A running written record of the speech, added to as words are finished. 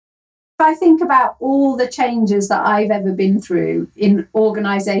I think about all the changes that I've ever been through in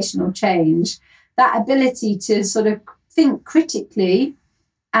organizational change, that ability to sort of think critically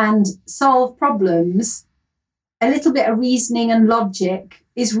and solve problems, a little bit of reasoning and logic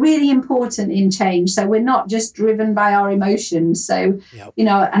is really important in change. So we're not just driven by our emotions. So,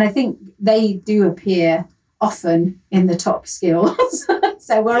 and I think they do appear often in the top skills.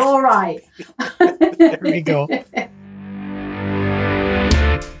 So we're all right. There we go.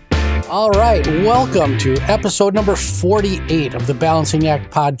 All right, welcome to episode number 48 of the Balancing Act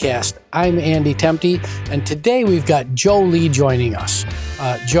podcast. I'm Andy Tempty, and today we've got Joe Lee joining us.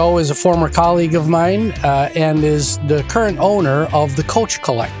 Joe is a former colleague of mine and is the current owner of the Coach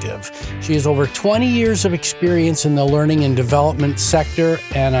Collective. She has over 20 years of experience in the learning and development sector,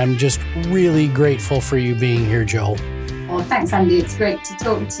 and I'm just really grateful for you being here, Joe. Oh, thanks, Andy. It's great to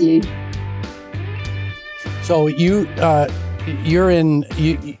talk to you. So you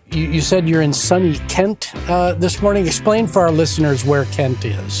said you're in sunny Kent this morning. Explain for our listeners where Kent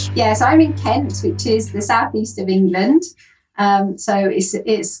is. Yes, I'm in Kent, which is the southeast of England. So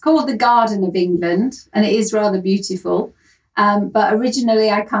it's called the Garden of England, and it is rather beautiful. But originally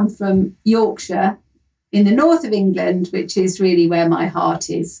I come from Yorkshire in the north of England, which is really where my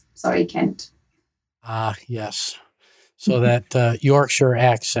heart is. Sorry, Kent. Ah, yes. So that Yorkshire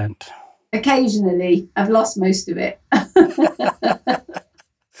accent. Occasionally. I've lost most of it.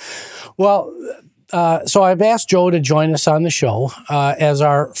 Well, so I've asked Joe to join us on the show as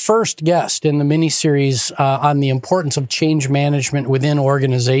our first guest in the miniseries on the importance of change management within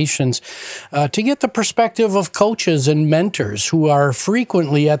organizations to get the perspective of coaches and mentors who are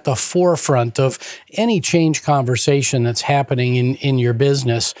frequently at the forefront of any change conversation that's happening in your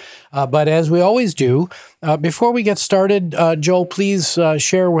business. But as we always do, before we get started, Joe, please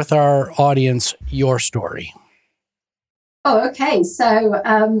share with our audience your story. Oh, okay. So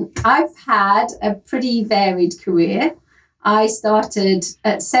I've had a pretty varied career. I started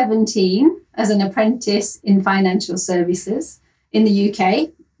at 17 as an apprentice in financial services in the UK,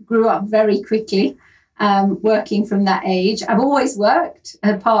 grew up very quickly, working from that age. I've always worked,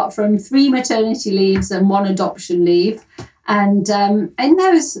 apart from 3 maternity leaves and 1 adoption leave. And in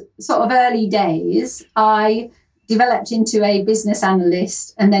those sort of early days, I developed into a business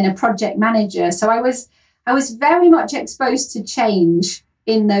analyst and then a project manager. So I was very much exposed to change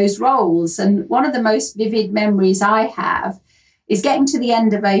in those roles. And one of the most vivid memories I have is getting to the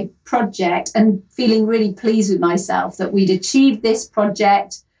end of a project and feeling really pleased with myself that we'd achieved this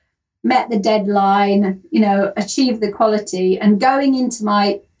project, met the deadline, achieved the quality, and going into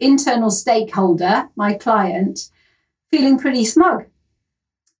my internal stakeholder, my client, feeling pretty smug.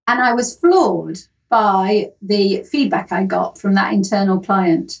 And I was floored by the feedback I got from that internal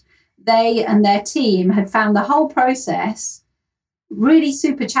client. They and their team had found the whole process really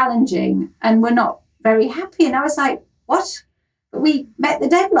super challenging and were not very happy. And I was like, what? But we met the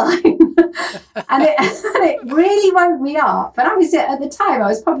deadline. and it really woke me up. And I was at the time, I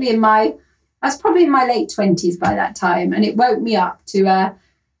was probably in my late 20s by that time. And it woke me up to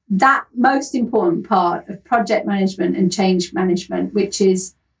that most important part of project management and change management, which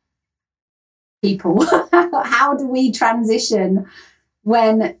is people. How do we transition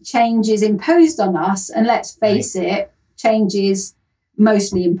when change is imposed on us? And let's face it, change is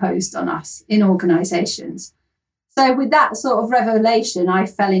mostly imposed on us in organizations. So with that sort of revelation, I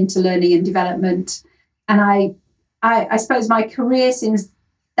fell into learning and development. And I suppose my career since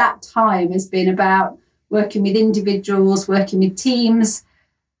that time has been about working with individuals, working with teams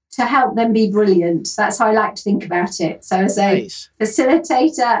to help them be brilliant. That's how I like to think about it. So as a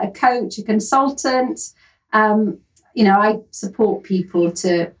facilitator, a coach, a consultant, I support people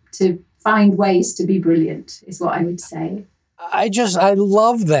to find ways to be brilliant, is what I would say. I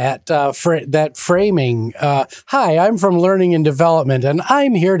love that that framing. Hi, I'm from Learning and Development, and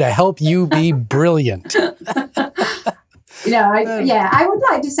I'm here to help you be brilliant. I would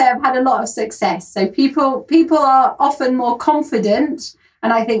like to say I've had a lot of success. So people are often more confident,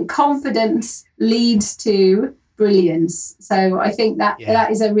 and I think confidence leads to brilliance. So I think that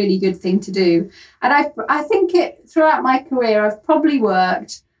is a really good thing to do. And I think throughout my career, I've probably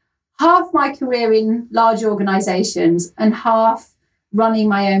worked half my career in large organizations and half running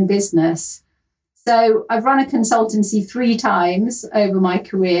my own business. So I've run a consultancy 3 times over my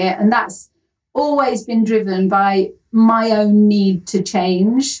career, and that's always been driven by my own need to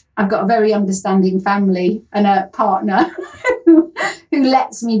change. I've got a very understanding family and a partner who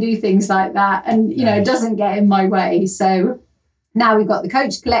lets me do things like that and, doesn't get in my way. So now we've got the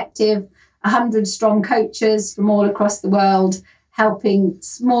Coach Collective, 100 strong coaches from all across the world, helping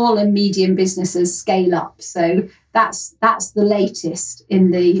small and medium businesses scale up. So that's the latest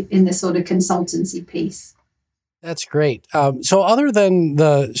in the sort of consultancy piece. That's great. So other than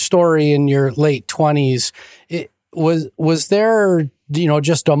the story in your late 20s, was there,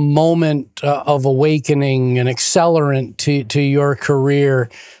 just a moment of awakening, an accelerant to your career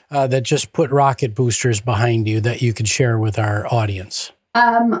that just put rocket boosters behind you that you could share with our audience?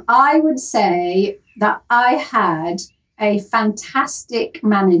 I would say that I had a fantastic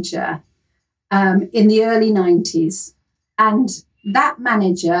manager in the early 90s. And that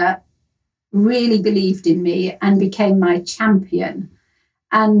manager really believed in me and became my champion.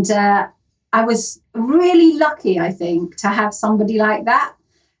 And I was really lucky, I think, to have somebody like that.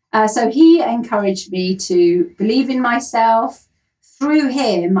 So he encouraged me to believe in myself. Through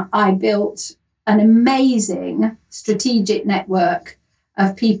him, I built an amazing strategic network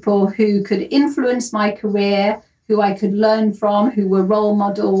of people who could influence my career, who I could learn from, who were role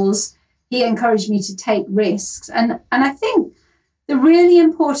models. He encouraged me to take risks. And I think the really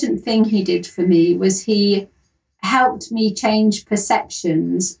important thing he did for me was he helped me change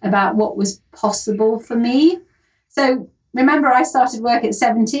perceptions about what was possible for me. So remember, I started work at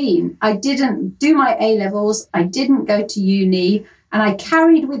 17. I didn't do my A-levels. I didn't go to uni. And I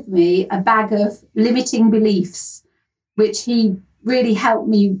carried with me a bag of limiting beliefs, which he really helped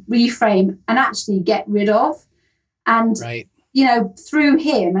me reframe and actually get rid of. And, right. Through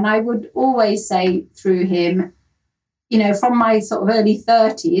him, and I would always say through him, from my sort of early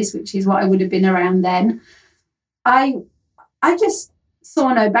 30s, which is what I would have been around then, I just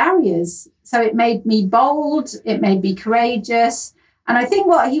saw no barriers. So it made me bold, it made me courageous. And I think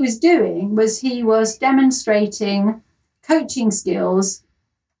what he was doing was he was demonstrating coaching skills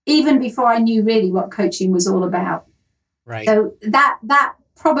even before I knew really what coaching was all about. Right. So that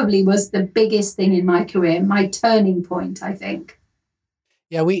probably was the biggest thing in my career, my turning point, I think.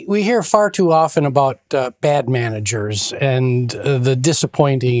 Yeah, we hear far too often about bad managers and the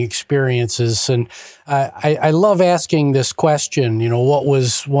disappointing experiences. And I love asking this question, what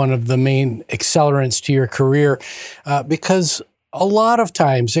was one of the main accelerants to your career? Because a lot of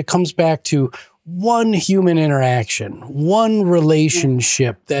times it comes back to one human interaction, one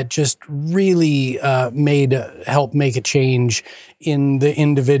relationship that just really helped make a change in the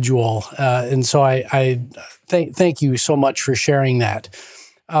individual. And so I thank you so much for sharing that.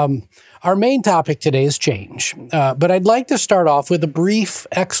 Our main topic today is change, but I'd like to start off with a brief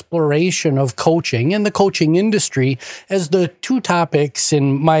exploration of coaching and the coaching industry, as the two topics,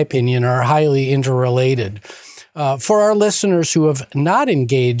 in my opinion, are highly interrelated. For our listeners who have not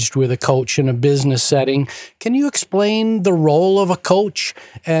engaged with a coach in a business setting, can you explain the role of a coach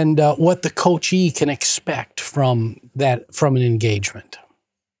and what the coachee can expect from an engagement?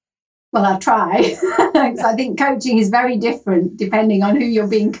 Well, I'll try, because I think coaching is very different depending on who you're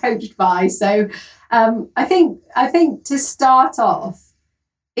being coached by. So I think to start off,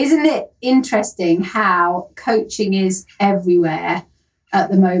 isn't it interesting how coaching is everywhere at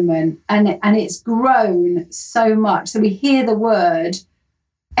the moment, and it's grown so much. So we hear the word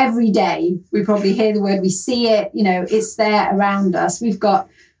every day. We probably hear the word, we see it, it's there around us. We've got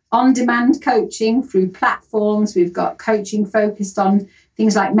on-demand coaching through platforms. We've got coaching focused on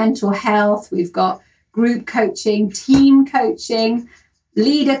things like mental health. We've got group coaching, team coaching,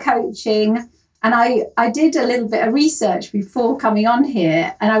 leader coaching. And I did a little bit of research before coming on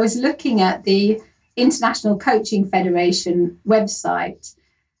here, and I was looking at the International Coaching Federation website,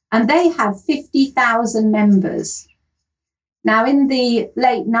 and they have 50,000 members. Now, in the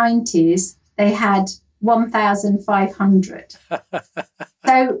late 90s, they had 1,500.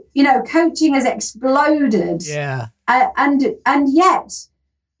 So, coaching has exploded. Yeah. And yet,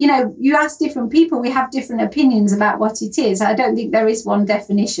 you ask different people, we have different opinions about what it is. I don't think there is one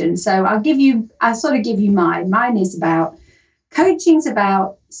definition. So I'll sort of give you mine. Mine is coaching's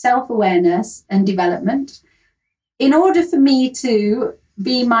about self-awareness and development in order for me to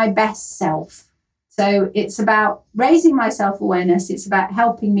be my best self. So it's about raising my self-awareness. It's about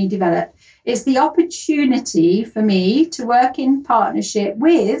helping me develop. It's the opportunity for me to work in partnership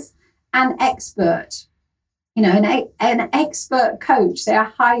with an expert, an expert coach. They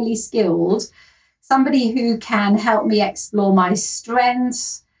are highly skilled, somebody who can help me explore my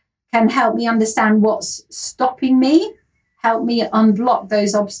strengths, can help me understand what's stopping me, help me unblock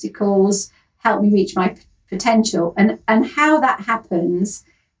those obstacles, help me reach my potential. And how that happens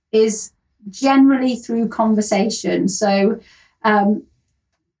is generally through conversation. So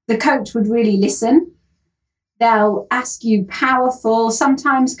the coach would really listen. They'll ask you powerful,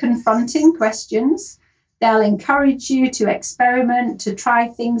 sometimes confronting questions. They'll encourage you to experiment, to try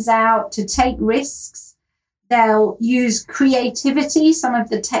things out, to take risks. They'll use creativity. Some of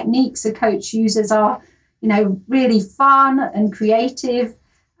the techniques a coach uses are really fun and creative.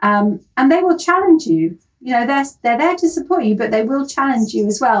 And they will challenge you. They're there to support you, but they will challenge you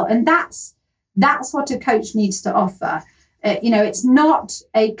as well. And that's what a coach needs to offer. It's not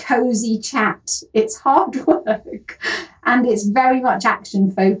a cozy chat. It's hard work, and it's very much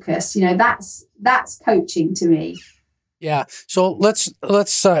action focused. That's coaching to me. Yeah. So let's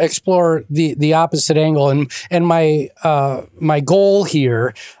explore the opposite angle, and my goal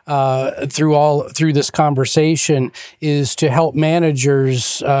here through this conversation is to help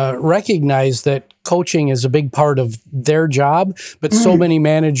managers recognize that coaching is a big part of their job, but so many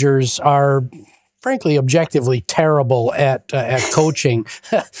managers are frankly objectively terrible at coaching.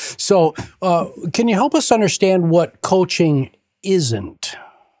 So can you help us understand what coaching isn't?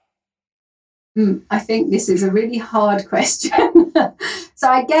 I think this is a really hard question. So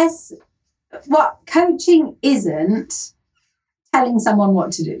I guess what coaching isn't telling someone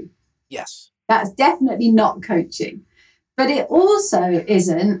what to do. Yes. That's definitely not coaching. But it also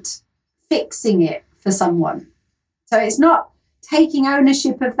isn't fixing it for someone. So it's not taking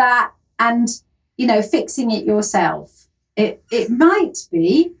ownership of that and, fixing it yourself. It might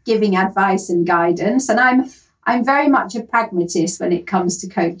be giving advice and guidance. And I'm very much a pragmatist when it comes to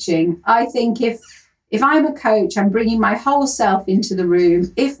coaching. I think if I'm a coach, I'm bringing my whole self into the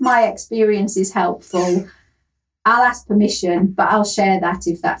room. If my experience is helpful, I'll ask permission, but I'll share that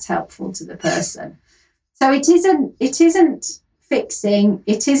if that's helpful to the person. So it isn't fixing.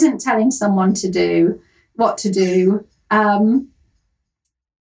 It isn't telling someone what to do.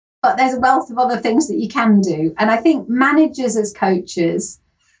 But there's a wealth of other things that you can do. And I think managers as coaches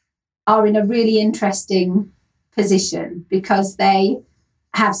are in a really interesting position because they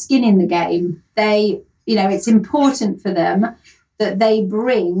have skin in the game. It's important for them that they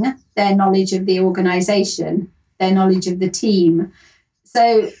bring their knowledge of the organization, their knowledge of the team.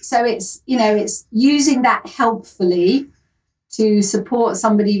 So it's using that helpfully to support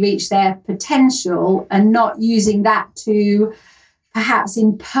somebody reach their potential and not using that to perhaps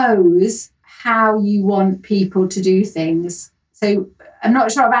impose how you want people to do things. So I'm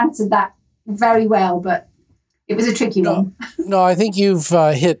not sure I've answered that very well, but it was a tricky one. No, I think you've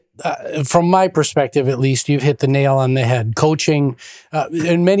hit, from my perspective at least, you've hit the nail on the head. Coaching,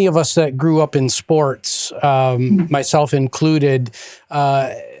 and many of us that grew up in sports, myself included,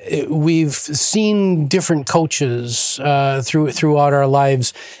 we've seen different coaches throughout our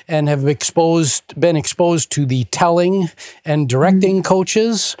lives and have been exposed to the telling and directing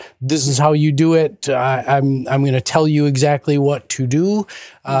coaches. This is how you do it. I'm going to tell you exactly what to do.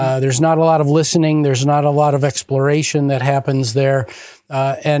 There's not a lot of listening. There's not a lot of exploration that happens there.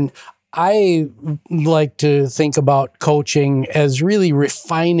 And I like to think about coaching as really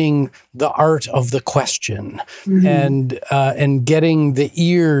refining the art of the question and getting the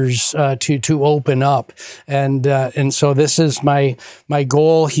ears to open up. And so this is my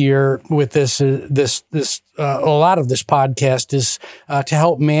goal here with this a lot of this podcast is to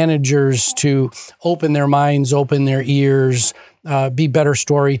help managers to open their minds, open their ears, be better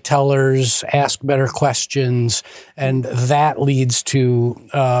storytellers, ask better questions, and that leads to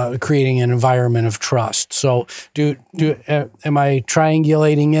creating an environment of trust. So, am I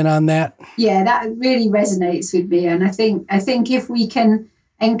triangulating in on that? Yeah, that really resonates with me, and I think if we can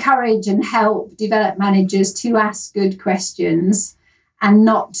encourage and help develop managers to ask good questions and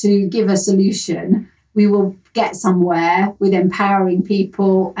not to give a solution, we will get somewhere with empowering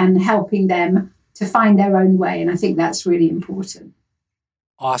people and helping them to find their own way. And I think that's really important.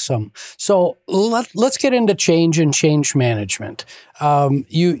 Awesome. So let's get into change and change management.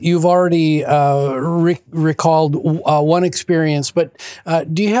 You've already recalled one experience, but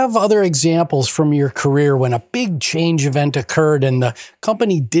do you have other examples from your career when a big change event occurred and the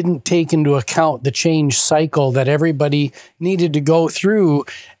company didn't take into account the change cycle that everybody needed to go through?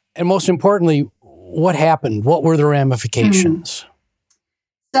 And most importantly, what happened? What were the ramifications?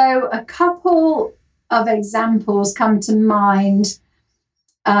 So a couple of examples come to mind.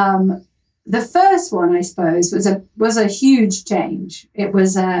 The first one, I suppose, was a huge change. It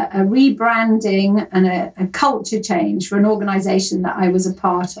was a rebranding and a culture change for an organization that I was a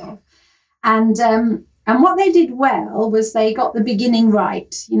part of. And what they did well was they got the beginning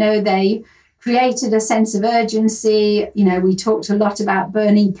right. They created a sense of urgency. We talked a lot about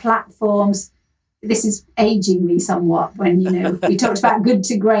burning platforms. This is aging me somewhat when, we talked about good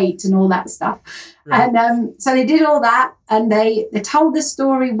to great and all that stuff. Right. And so they did all that and they told the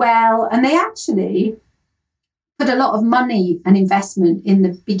story well, and they actually put a lot of money and investment in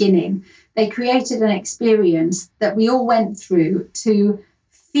the beginning. They created an experience that we all went through to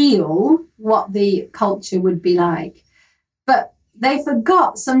feel what the culture would be like. But they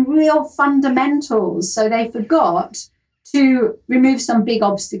forgot some real fundamentals. So they forgot to remove some big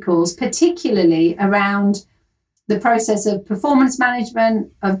obstacles, particularly around the process of performance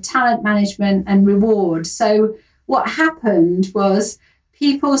management, of talent management, and reward. So what happened was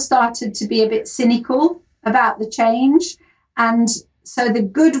people started to be a bit cynical about the change. And so the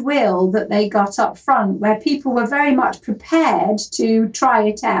goodwill that they got up front, where people were very much prepared to try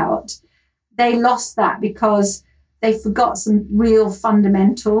it out, they lost that because they forgot some real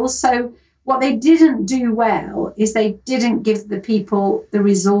fundamentals. So what they didn't do well is they didn't give the people the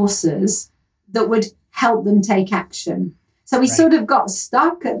resources that would help them take action. So we sort of got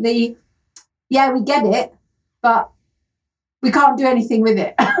stuck at the, yeah, we get it, but we can't do anything with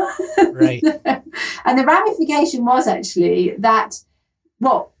it. Right. And the ramification was actually that,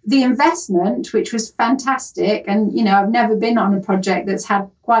 well, the investment, which was fantastic, and, you know, I've never been on a project that's had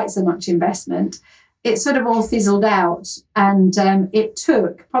quite so much investment, it sort of all fizzled out. And it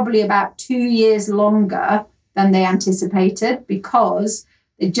took probably about 2 years longer than they anticipated because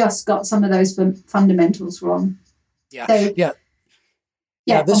they just got some of those fundamentals wrong. Yeah. So,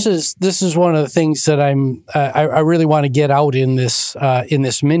 yeah. This is one of the things that I really want to get out in this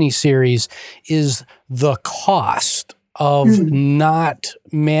mini series is the cost of not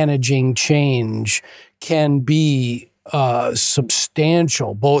managing change can be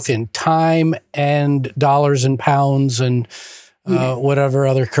substantial, both in time and dollars and pounds and whatever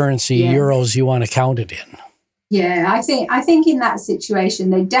other currency, euros you want to count it in. Yeah, I think in that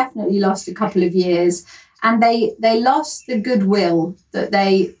situation, they definitely lost a couple of years, and they lost the goodwill that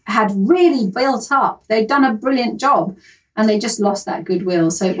they had really built up. They'd done a brilliant job, and they just lost that goodwill.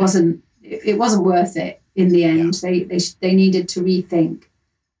 So it wasn't worth it in the end. Yeah. They needed to rethink.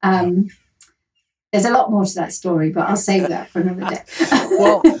 There's a lot more to that story, but I'll save that for another day.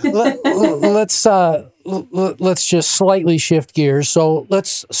 Well, let's just slightly shift gears. So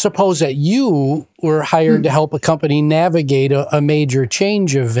let's suppose that you were hired to help a company navigate a major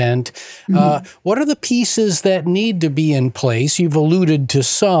change event. What are the pieces that need to be in place? You've alluded to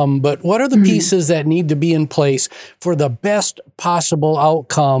some, but what are the pieces that need to be in place for the best possible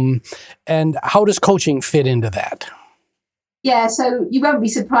outcome? And how does coaching fit into that? Yeah, so you won't be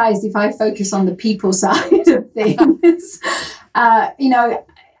surprised if I focus on the people side of things. You know,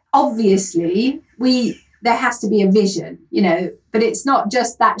 obviously, there has to be a vision, you know, but it's not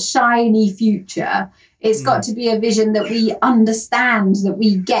just that shiny future. It's got to be a vision that we understand, that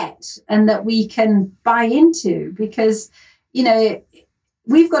we get, and that we can buy into, because, you know,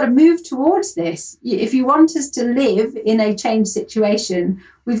 we've got to move towards this. If you want us to live in a change situation,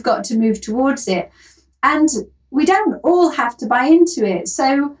 we've got to move towards it. And we don't all have to buy into it.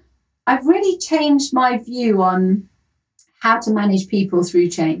 So I've really changed my view on how to manage people through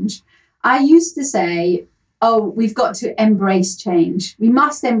change. I used to say, oh, we've got to embrace change. We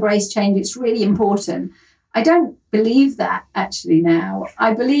must embrace change. It's really important. I don't believe that actually now.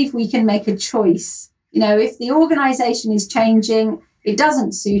 I believe we can make a choice. You know, if the organization is changing, it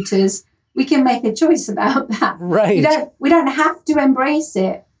doesn't suit us, we can make a choice about that. Right. We don't have to embrace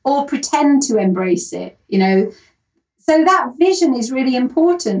it or pretend to embrace it, you know. So that vision is really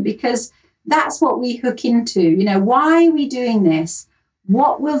important, because that's what we hook into. You know, why are we doing this?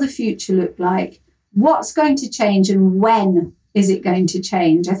 What will the future look like? What's going to change, and when is it going to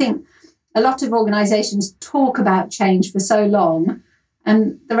change? I think a lot of organizations talk about change for so long,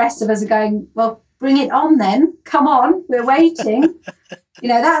 and the rest of us are going, well, bring it on then. Come on, we're waiting. You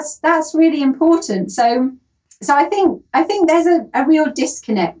know, that's really important. So I think there's a real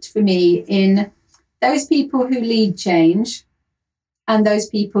disconnect for me in those people who lead change and those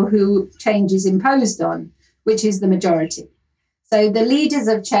people who change is imposed on, which is the majority. So the leaders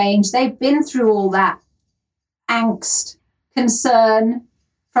of change, they've been through all that angst, concern,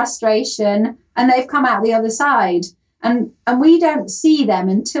 frustration, and they've come out the other side. And we don't see them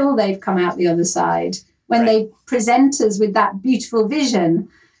until they've come out the other side, when they present us with that beautiful vision.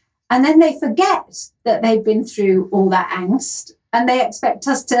 And then they forget that they've been through all that angst, and they expect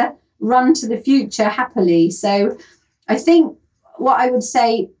us to run to the future happily. So I think what I would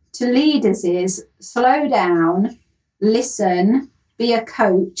say to leaders is slow down, listen, be a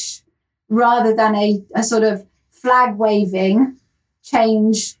coach, rather than a sort of flag waving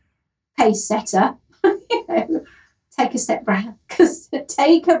change pace setter. You know,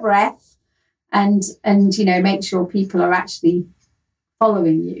 take a breath and you know, make sure people are actually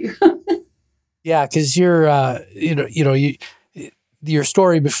following you. Yeah, because you're your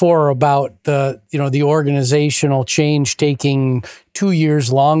story before about the organizational change taking 2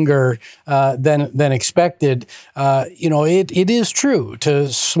 years longer than expected, it is true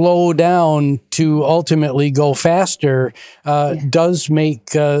to slow down to ultimately go faster does make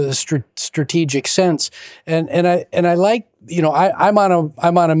strategic sense, and I like. I'm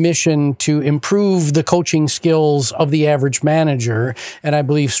on a mission to improve the coaching skills of the average manager, and I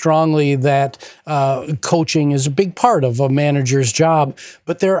believe strongly that coaching is a big part of a manager's job.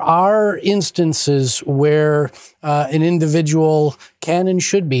 But there are instances where an individual can and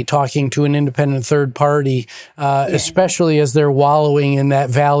should be talking to an independent third party, especially as they're wallowing in that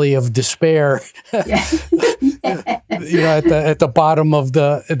valley of despair. At the bottom of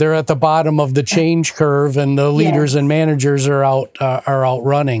the change curve, and the leaders and managers are out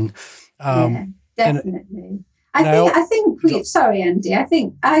running. Definitely. I think. Sorry, Andy. I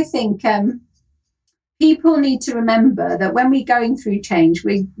think people need to remember that when we're going through change,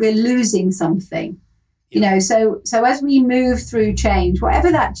 we're losing something. So as we move through change,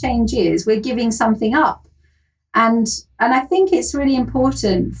 whatever that change is, we're giving something up. And I think it's really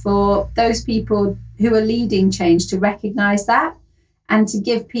important for those people who are leading change to recognize that and to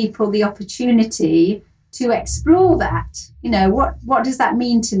give people the opportunity to explore that. What does that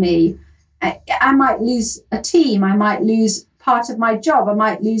mean to me? I might lose a team. I might lose part of my job. I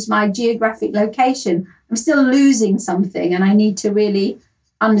might lose my geographic location. I'm still losing something, and I need to really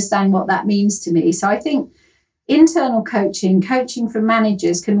understand what that means to me. So I think internal coaching for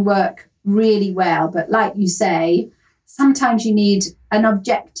managers can work really well. But like you say, sometimes you need an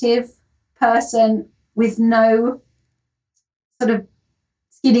objective person with no sort of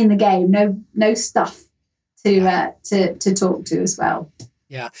skin in the game, no stuff to talk to as well.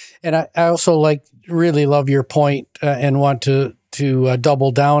 Yeah, and I also really love your point and want to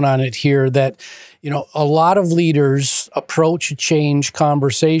double down on it here that a lot of leaders approach a change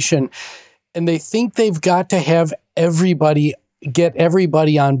conversation and they think they've got to have get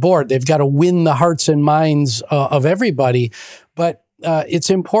everybody on board. They've got to win the hearts and minds of everybody. But it's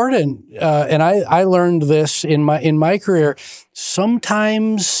important, and I learned this in my career.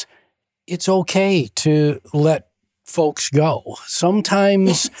 Sometimes it's okay to let folks go.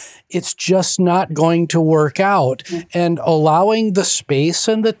 Sometimes it's just not going to work out, and allowing the space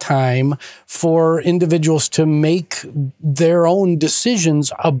and the time for individuals to make their own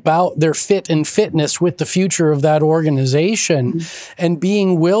decisions about their fit and fitness with the future of that organization, and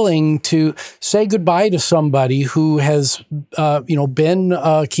being willing to say goodbye to somebody who has, been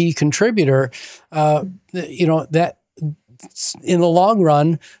a key contributor, that in the long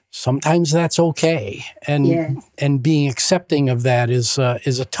run, sometimes that's okay, and being accepting of that is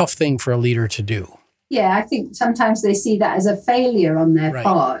a tough thing for a leader to do. Yeah, I think sometimes they see that as a failure on their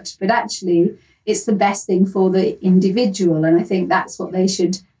part, but actually it's the best thing for the individual, and I think that's what they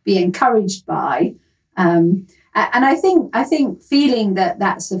should be encouraged by. And I think feeling that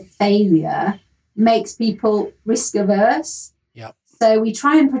that's a failure makes people risk averse. Yeah. So we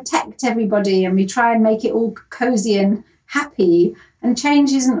try and protect everybody, and we try and make it all cozy and happy. And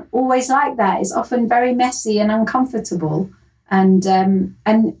change isn't always like that. It's often very messy and uncomfortable. And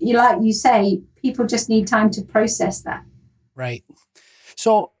like you say, people just need time to process that. Right.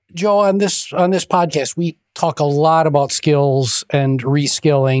 So, Joe, on this podcast, we talk a lot about skills and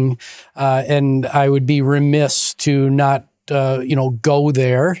reskilling, and I would be remiss to not go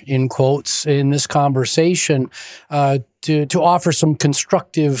there, in quotes, in this conversation, to offer some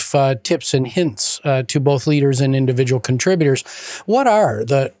constructive tips and hints to both leaders and individual contributors. What are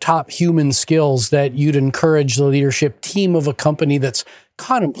the top human skills that you'd encourage the leadership team of a company that's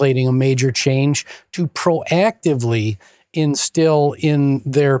contemplating a major change to proactively instill in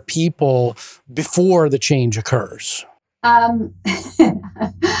their people before the change occurs? Could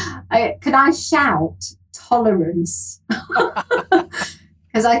I shout tolerance?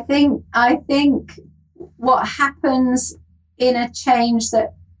 Because I think what happens in a change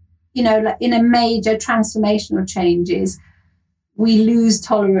that, in a major transformational change is we lose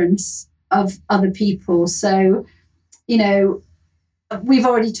tolerance of other people. So, we've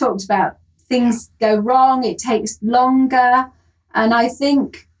already talked about things go wrong, it takes longer. And I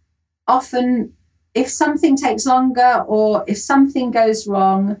think often if something takes longer or if something goes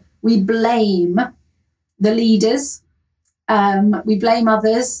wrong, we blame the leaders. We blame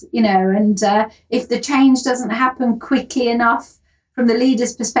others, and if the change doesn't happen quickly enough from the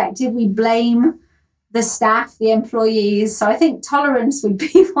leader's perspective, we blame the staff, the employees. So I think tolerance would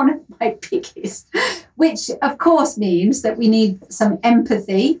be one of my biggest, which of course means that we need some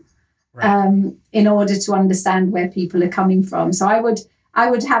empathy in order to understand where people are coming from. So I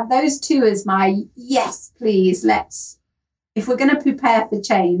would have those two as my yes, please, let's if we're going to prepare for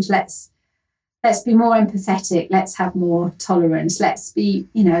change, let's be more empathetic. Let's have more tolerance. Let's be,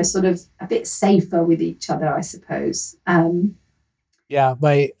 sort of a bit safer with each other, I suppose.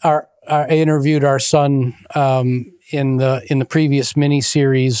 I interviewed our son in the previous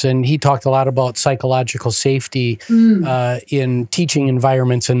miniseries, and he talked a lot about psychological safety in teaching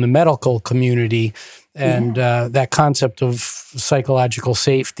environments in the medical community, and that concept of psychological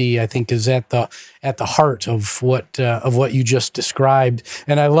safety, I think, is at the heart of what you just described,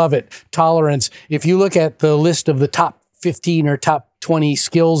 and I love it. Tolerance. If you look at the list of the top 15 or top 20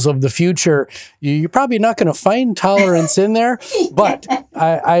 skills of the future, you're probably not going to find tolerance in there. But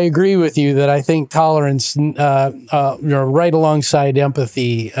I agree with you that I think tolerance, right alongside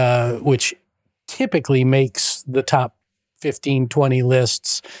empathy, which typically makes the top 15, 20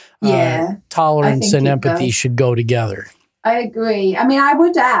 lists, tolerance and empathy should go together. I agree. I mean, I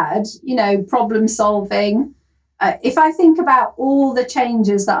would add, problem solving. If I think about all the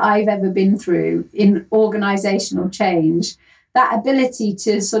changes that I've ever been through in organizational change, that ability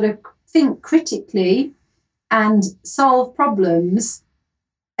to sort of think critically and solve problems,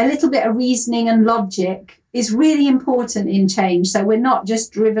 a little bit of reasoning and logic is really important in change. So we're not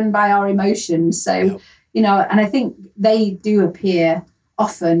just driven by our emotions. So, and I think they do appear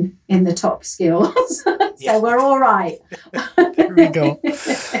often in the top skills. So we're all right. There we go.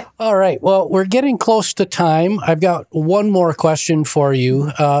 All right. Well, we're getting close to time. I've got one more question for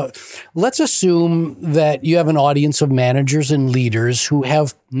you. Let's assume that you have an audience of managers and leaders who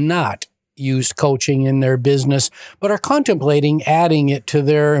have not used coaching in their business, but are contemplating adding it to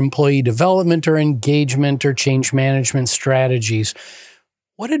their employee development or engagement or change management strategies.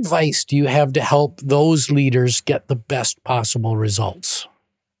 What advice do you have to help those leaders get the best possible results?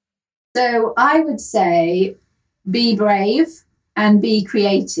 So I would say be brave and be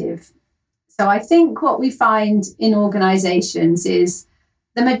creative. So I think what we find in organizations is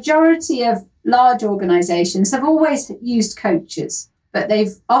the majority of large organizations have always used coaches, but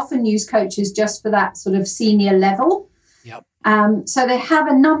they've often used coaches just for that sort of senior level. Yep. So they have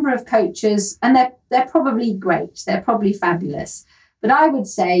a number of coaches, and they're probably great. They're probably fabulous. But I would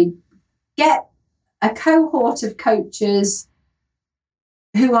say get a cohort of coaches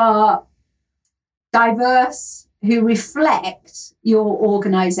who are diverse, who reflect your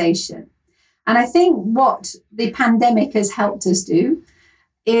organization. And I think what the pandemic has helped us do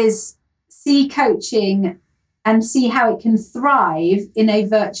is see coaching and see how it can thrive in a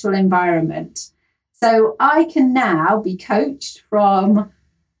virtual environment. So I can now be coached from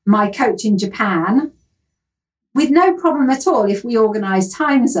my coach in Japan with no problem at all if we organize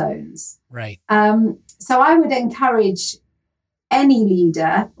time zones. Right. So I would encourage any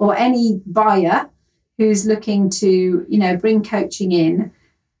leader or any buyer who's looking to, bring coaching in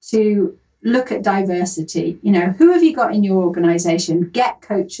to look at diversity. Who have you got in your organization? Get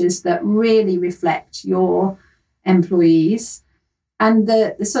coaches that really reflect your employees. And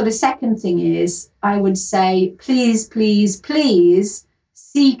the sort of second thing is, I would say, please, please, please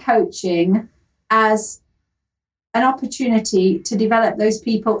see coaching as an opportunity to develop those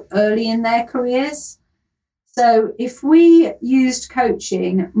people early in their careers. So if we used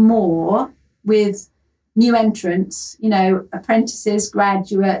coaching more with new entrants, apprentices,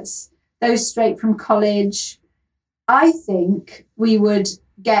 graduates, those straight from college, I think we would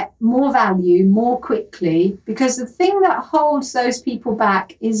get more value more quickly, because the thing that holds those people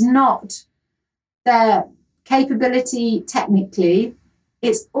back is not their capability technically.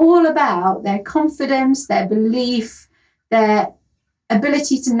 It's all about their confidence, their belief, their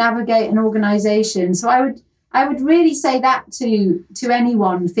ability to navigate an organization. So I would really say that to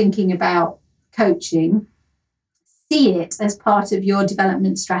anyone thinking about coaching. See it as part of your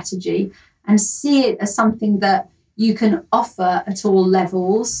development strategy and see it as something that you can offer at all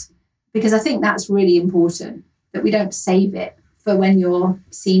levels, because I think that's really important, that we don't save it for when you're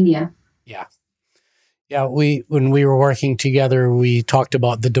senior. Yeah. Yeah, when we were working together, we talked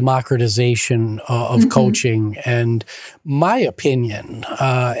about the democratization of coaching, and my opinion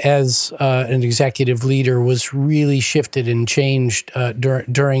as an executive leader was really shifted and changed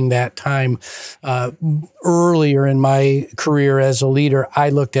during that time. Earlier in my career as a leader, I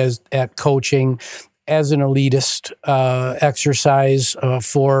looked at coaching as an elitist exercise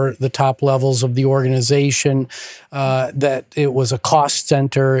for the top levels of the organization, that it was a cost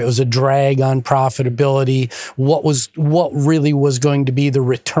center, it was a drag on profitability. What really was going to be the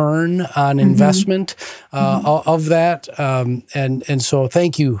return on investment of that? And so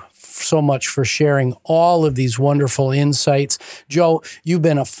thank you so much for sharing all of these wonderful insights. Joe, you've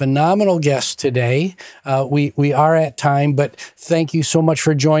been a phenomenal guest today. We are at time, but thank you so much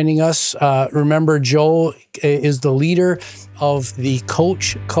for joining us. Remember, Joe is the leader of the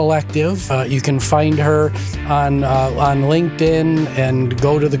Coach Collective. You can find her on LinkedIn and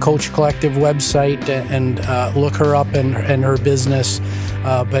go to the Coach Collective website and look her up and her business.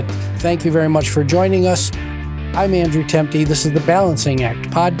 But thank you very much for joining us. I'm Andrew Temte. This is the Balancing Act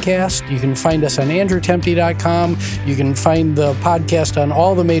podcast. You can find us on andrewtemte.com. You can find the podcast on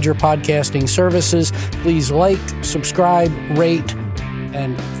all the major podcasting services. Please like, subscribe, rate,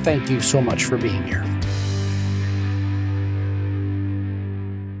 and thank you so much for being here.